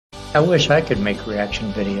I wish I could make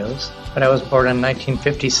reaction videos, but I was born in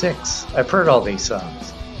 1956. I've heard all these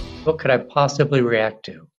songs. What could I possibly react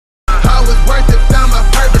to? I was worth it, found my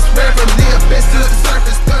purpose, never live, best to the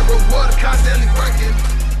surface, the reward, constantly working.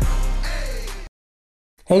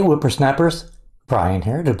 Hey whippersnappers, Brian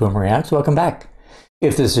here to Boom Reacts. Welcome back.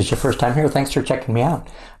 If this is your first time here, thanks for checking me out.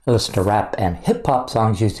 I listen to rap and hip-hop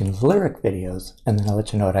songs using lyric videos, and then I'll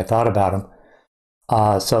let you know what I thought about them.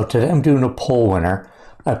 So today I'm doing a poll winner.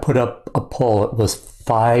 I put up a poll. It was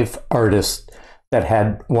 5 artists that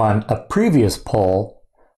had won a previous poll,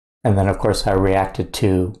 and then of course I reacted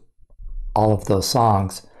to all of those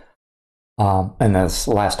songs. And that's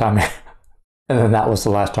the last time, and then that was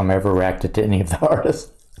the last time I ever reacted to any of the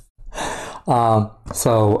artists.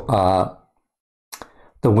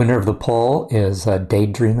 The winner of the poll is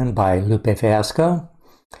Daydreamin by Lupe Fiasco.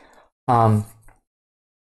 The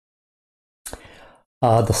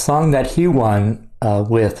song that he won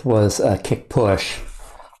with was Kick Push.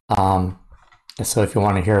 So if you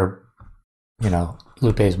want to hear,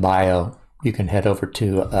 Lupe's bio, you can head over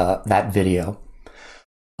to that video.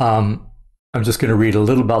 I'm just going to read a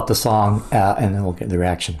little about the song and then we'll get the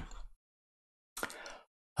reaction.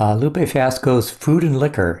 Lupe Fiasco's Food and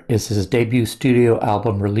Liquor is his debut studio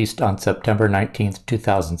album released on September 19th,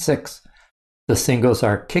 2006. The singles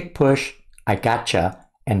are Kick Push, I Gotcha,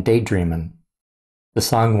 and Daydreamin. The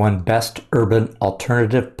song won Best Urban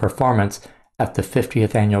Alternative Performance at the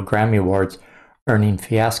 50th Annual Grammy Awards, earning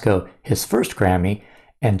Fiasco his first Grammy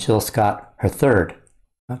and Jill Scott her third.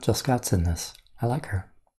 Oh, Jill Scott's in this. I like her.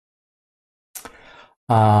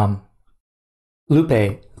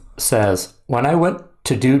 Lupe says, when I went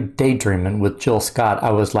to do Daydreamin with Jill Scott,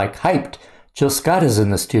 I was like, hyped. Jill Scott is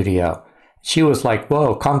in the studio. She was like,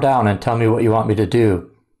 whoa, calm down and tell me what you want me to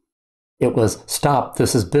do. It was, stop,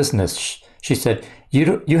 this is business. She said,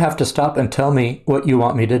 you have to stop and tell me what you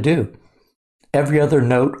want me to do. Every other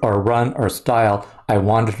note or run or style I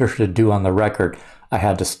wanted her to do on the record, I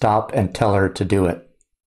had to stop and tell her to do it.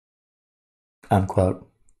 Unquote.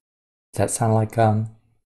 Does that sound like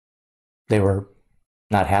they were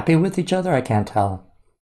not happy with each other? I can't tell.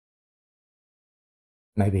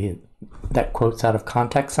 Maybe that quote's out of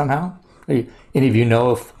context somehow? Any of you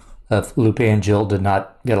know if Lupe and Jill did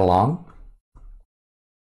not get along?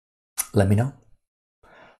 Let me know.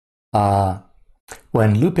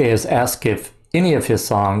 When Lupe is asked if any of his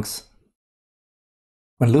songs,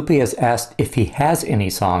 when Lupe is asked if he has any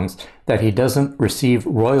songs that he doesn't receive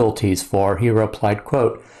royalties for, he replied,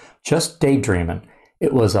 quote, just Daydreamin'.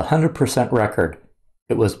 It was a 100% record.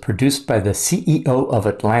 It was produced by the CEO of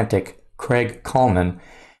Atlantic, Craig Coleman,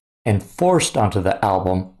 and forced onto the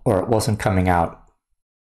album or it wasn't coming out.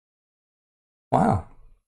 Wow.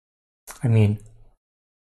 I mean,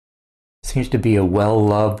 seems to be a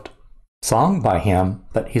well-loved song by him,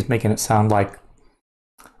 but he's making it sound like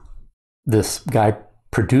this guy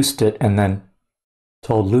produced it and then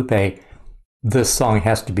told Lupe, this song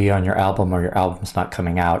has to be on your album or your album's not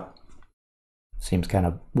coming out. Seems kind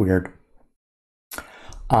of weird.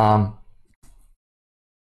 Okay,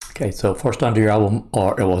 so forced onto your album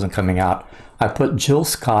or it wasn't coming out. I put Jill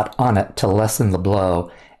Scott on it to lessen the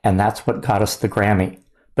blow, and that's what got us the Grammy.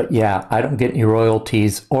 But yeah, I don't get any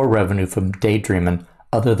royalties or revenue from Daydreamin'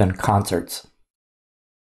 other than concerts.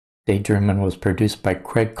 Daydreamin' was produced by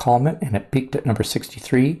Craig Coleman and it peaked at number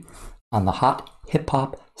 63 on the Hot Hip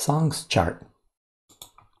Hop Songs chart.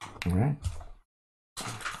 All right.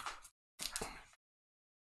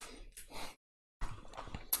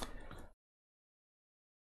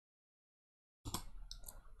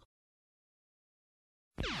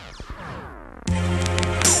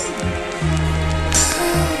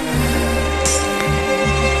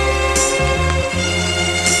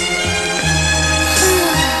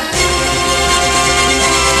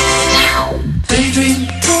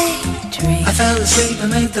 I fell asleep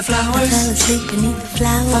beneath the flowers.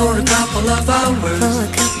 For a couple of hours.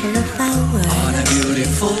 On a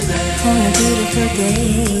beautiful day.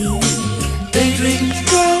 Daydream.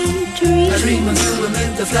 I dream of you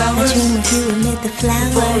amid the flowers. For a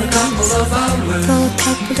couple of hours.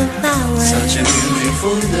 Such a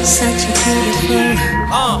beautiful day.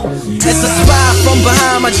 It's a smile from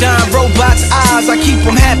behind my giant robot's eyes. I keep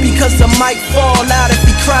him happy cause I might fall out if he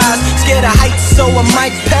cries. Scared of heights so I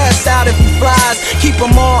might pass out if he flies. Keep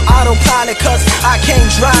him on autopilot cause I can't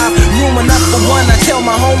drive. Room enough for one, I tell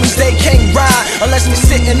my homies they can't ride unless we're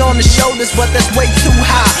sitting on the shoulders, but that's way too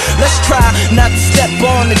high. Let's try not to step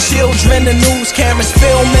on the children. The news cameras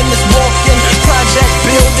filming this walking project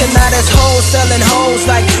building. Now there's hoes selling hoes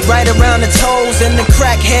like right around the toes. and the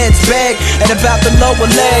crackheads beg at about the lower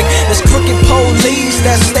leg. There's crooked police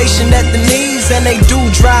that's stationed at the knees, and they do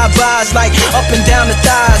drive-bys like up and down the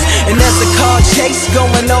thighs. And there's a car chase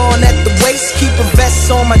going on at the waist. Keep a vest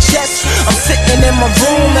on my chest. I'm sitting in my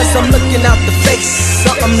room as I'm looking out the face.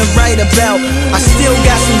 Something to write about. I still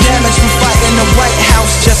got some damage from fighting the White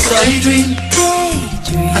House. Just a daydream.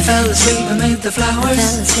 I fell asleep amid the flowers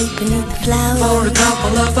for a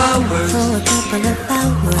couple of hours on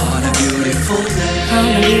a beautiful day.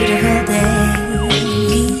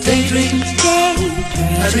 Daydream.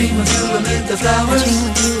 I dream of you amid the flowers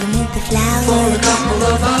for a couple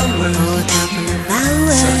of hours.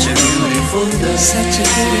 Such a beautiful day.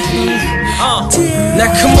 Now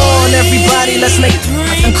come on everybody, let's make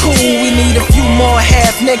it cool. We need a few more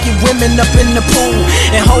half-naked women up in the pool,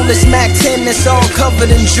 and hold this Mac 10 that's all covered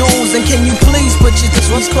in jewels. And can you please put your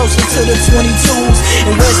ones closer to the 22s?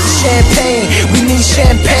 And where's the champagne? We need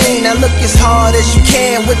champagne. Now look as hard as you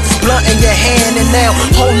can with this blunt in your hand, and now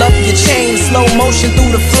hold up your chain, slow motion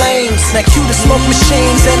through the flames. Now cue the smoke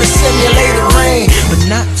machines and the simulated rain, but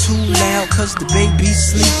not too loud cause the baby's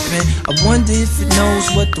sleeping. I wonder if it knows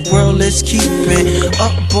what the world is keeping.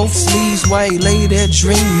 Up both sleeves while he lay there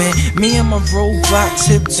dreaming. Me and my robot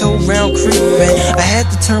tiptoe round creeping. I had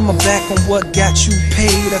to turn my back on what got you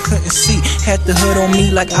paid. I couldn't see, had the hood on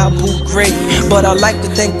me like Abu Ghraib. But I like to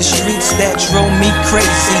thank the streets that drove me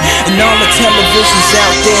crazy, and all the televisions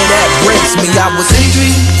out there that breaks me. I was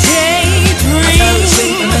daydream. I fell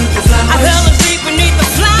asleep beneath the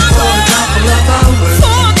flowers for a couple of hours.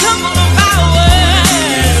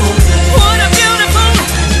 What a beautiful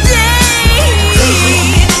day.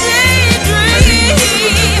 Daydream.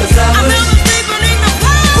 I fell asleep beneath the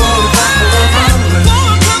flowers for a couple of hours.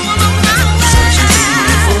 Such a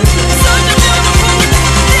beautiful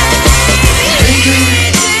day.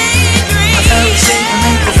 Daydream. I fell asleep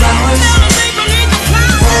beneath the flowers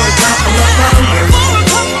for a couple of hours.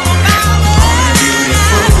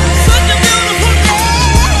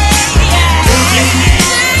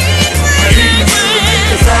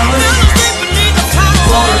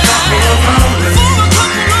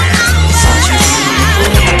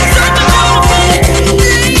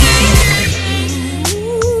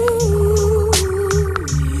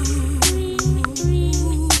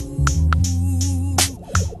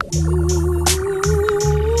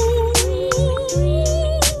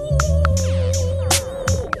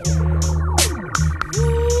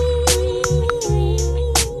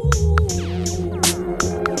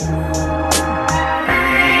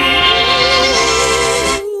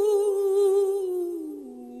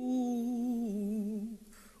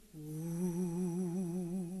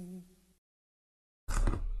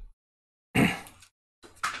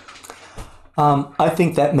 I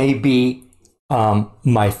think that may be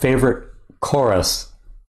my favorite chorus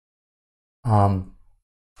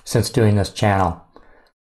since doing this channel.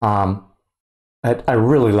 I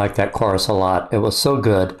really like that chorus a lot. It was so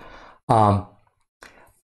good.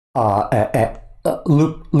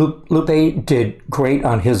 Lupe did great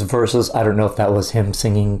on his verses. I don't know if that was him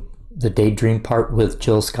singing the Daydream part with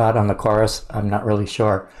Jill Scott on the chorus. I'm not really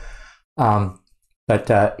sure.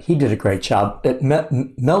 But he did a great job. It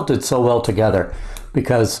melded so well together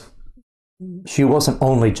because she wasn't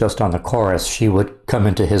only just on the chorus. She would come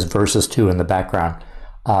into his verses too in the background,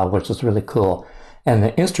 which was really cool. And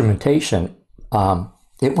the instrumentation,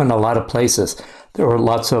 it went a lot of places. There were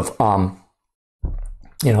lots of,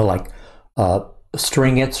 like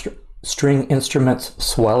string instruments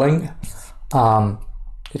swelling.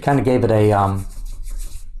 It kind of gave it a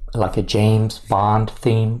like a James Bond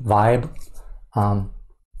theme vibe.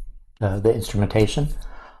 The instrumentation,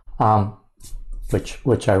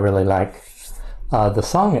 which I really like. The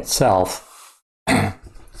song itself.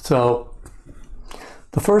 So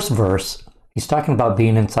the first verse, he's talking about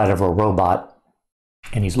being inside of a robot,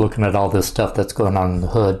 and he's looking at all this stuff that's going on in the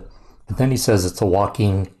hood. And then he says it's a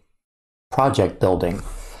walking project building.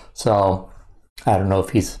 So I don't know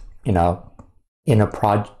if he's in a in a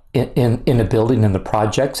building in the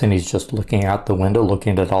projects, and he's just looking out the window,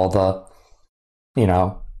 looking at all the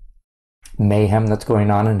mayhem that's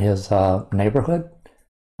going on in his neighborhood.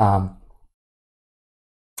 I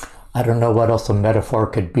don't know what else a metaphor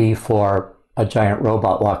could be for a giant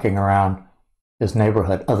robot walking around his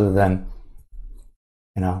neighborhood other than,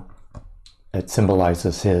 it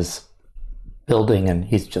symbolizes his building and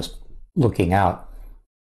he's just looking out.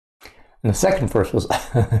 And the second verse was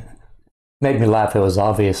made me laugh. It was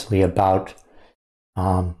obviously about,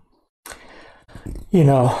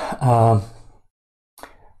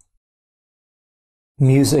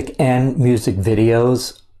 music and music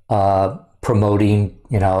videos promoting,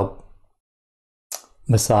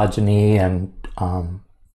 misogyny and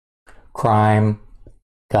crime,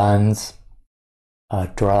 guns,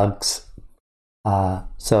 drugs.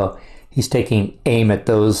 So he's taking aim at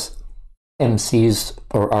those MCs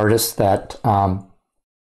or artists that,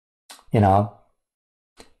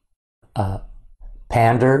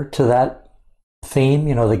 pander to that theme,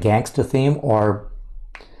 the gangsta theme, or,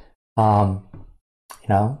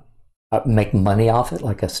 make money off it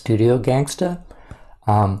like a studio gangsta.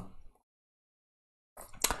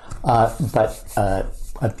 But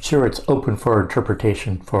I'm sure it's open for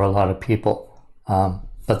interpretation for a lot of people.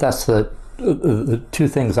 But that's the two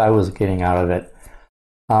things I was getting out of it.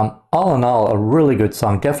 All in all, a really good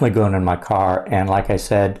song, definitely going in my car. And like I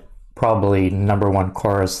said, probably #1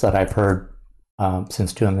 chorus that I've heard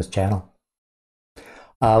since doing this channel.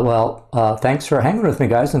 Thanks for hanging with me,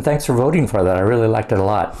 guys, and thanks for voting for that. I really liked it a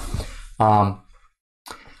lot. I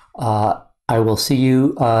will see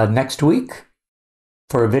you next week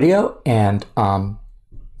for a video, and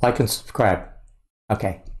like and subscribe.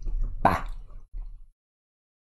 Okay.